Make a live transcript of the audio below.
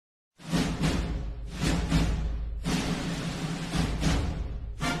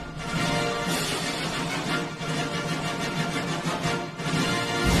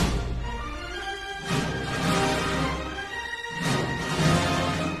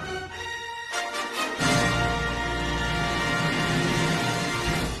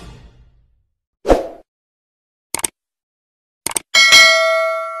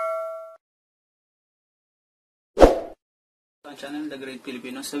aking channel,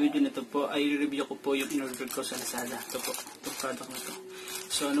 Thegreatpilipino. Sa video nito po ay review ko po yung in-order ko sa Lazada. Ito po, itong product na to.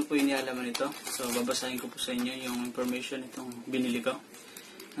 So ano po yung nialaman nito? So babasahin ko po sa inyo yung information itong binili ko.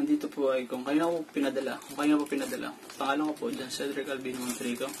 Nandito po ay kung kanina ko pinadala. Pangalan ko po dyan sa Thegreatpilipino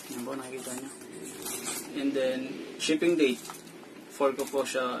ko. Yan po, nakikita nyo. And then, shipping date. 4 ko po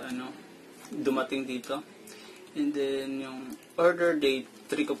siya dumating dito. And then, yung order date,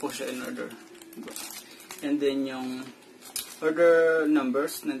 3 ko po siya in order. And then yung order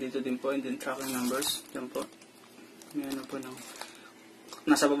numbers, nandito din po, and then tracking numbers, yan po. May po ng,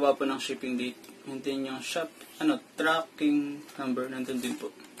 nasa baba po ng shipping date. And then yung tracking number, nandun din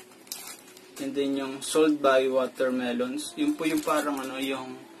po. And then yung sold by watermelons, yun po yung parang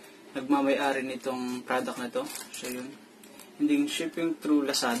yung nagmamay-ari nitong product na to. Siya yun. And then shipping through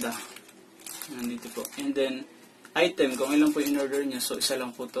Lazada. Nandito po. And then item, kung ilan po in order niya, so isa lang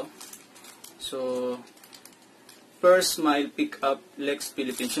po to. So, First Mile Pickup Lex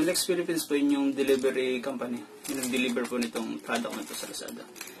Philippines. Yung Lex Philippines po yung delivery company. Yung nag-deliver po nitong product na ito sa Lazada.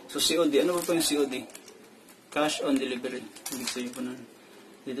 So, COD. Ano po yung COD? Cash on delivery. Ibig sabihin po nun.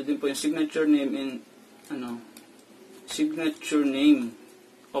 Dito din po yung signature name and signature name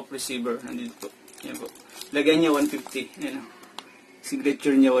of receiver. Nandito po. Yan po. Lagay niya 150. Yan o.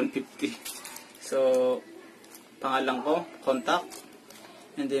 Signature niya 150. So, pangalan ko, contact,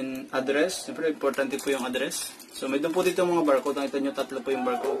 and then address. Siyempre, importante po yung address. So, may doon po dito mga barcode. Nakita nyo, 3 po yung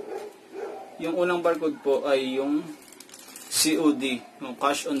barcode. Yung unang barcode po ay yung COD, yung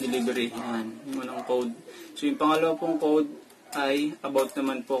cash on delivery. Yan, yung unang code. So, yung pangalawa pong code ay about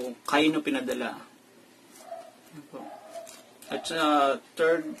naman po kung kaino pinadala. Yan po. At sa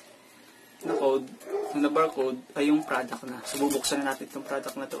third na code, na barcode, ay yung product na. So, bubuksan na natin itong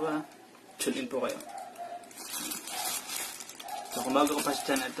product na ito. Tune in po kayo. So, kung bago ka pa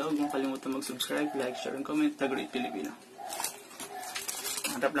sa channel ito, huwag mong kalimutan mag-subscribe, like, share, and comment. Thegreatpilipino.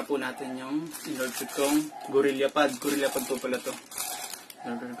 Hanap na po natin yung in-order kong gorillapod. Gorillapod po pala ito.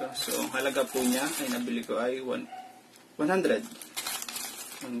 In-order ko. So, ang halaga po niya ay nabili ko ay 100.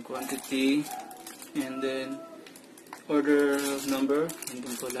 Yung quantity. And then, order number. And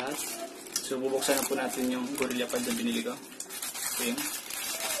then po lahat. So, bubuksan na po natin yung gorillapod na binili ko. So, yun.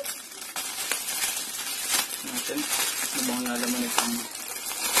 Natin. Ano bang nalaman itong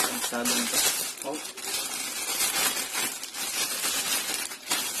pansado nito? Oh.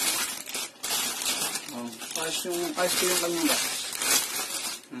 Ayos ko yung kanyang box.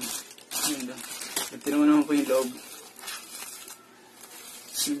 Yun daw. Tignan mo naman po yung loob.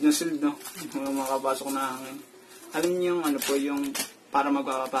 Sealed, no? Makapasok na hangin. Alam niyo yung po yung para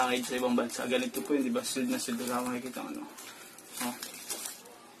magpapackage sa ibang bansa. Ganito po yun, di ba? Sealed na sealed. Wala makikita Oh.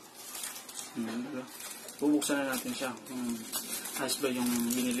 Yan, bubuksan na natin siya. Ayos ba yung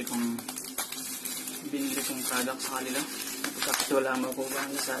binili kong product sa kanila. Tapos wala mo po ba ang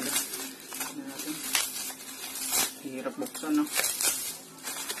Lazada. Tignan natin. Hirap buksan, no?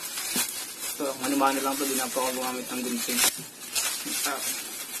 Ito, mano-mano lang ito. Di na po ako gumamit ng gunting.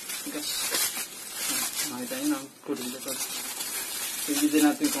 Tigas. Makita nyo na. Kurin ito. Pwede din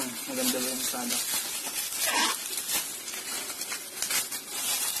natin kung maganda ba yung product.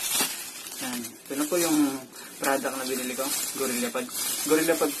 Yan. Ito na po yung product na binili ko. Gorillapod.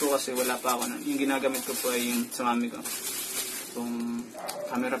 Gorillapod po kasi wala pa ako nun. Yung ginagamit ko po ay yung sa mami ko. Itong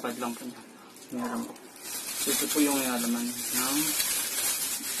camera pad lang po niya. Meron po. So ito po yung nalaman ng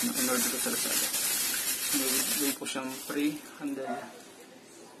in-order ko sa Lazada. May po siyang free handle.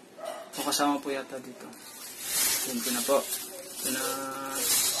 O kasama po yata dito. Ito na po. Ito na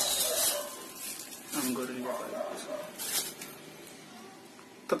ang gorillapod.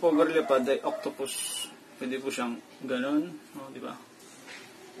 Ito po, gorillapod ay Octopus. Pwede po siyang ganon. Di ba?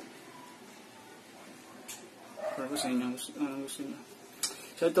 Para po sa inyo, ano gusto niyo.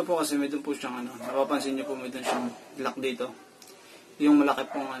 So, ito po kasi may doon po siyang napapansin niyo po may doon siyang lock dito. Yung malaki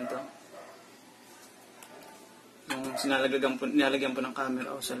pong yung nilalagyan po ng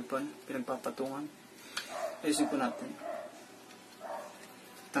camera o cellphone. Pinagpapatungan. Ayusin po natin.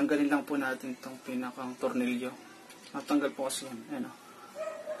 Tanggalin lang po natin itong pinakang tornilyo. Natanggal po kasi yan. Ayan o.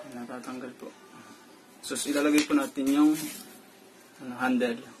 Natatanggal po. So, ilalagay po natin yung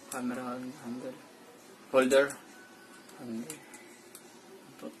handle. Camera handle. Holder. Handle.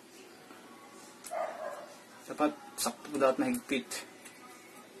 Ito. Dapat sakto po dapat mahigpit.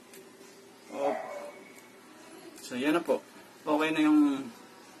 So, yan na po. Okay na yung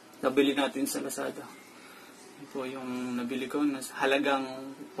nabili natin sa Lazada. Yan po yung nabili ko.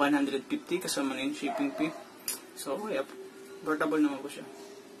 Halagang 150 kasama na yung shipping fee. So, okay. Portable naman po siya.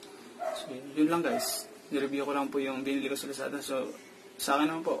 So, yun lang guys. Nireview ko lang po yung binili ko sa Lazada. So, sa akin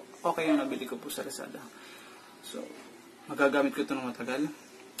naman po, okay yung nabili ko po sa Lazada. So, magagamit ko ito ng matagal.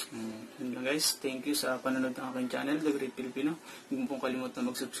 Yun lang guys. Thank you sa panonood ng aking channel, The Great Filipino. Huwag mo pong kalimutan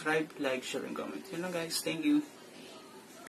mag-subscribe, like, share, and comment. Yun lang guys. Thank you.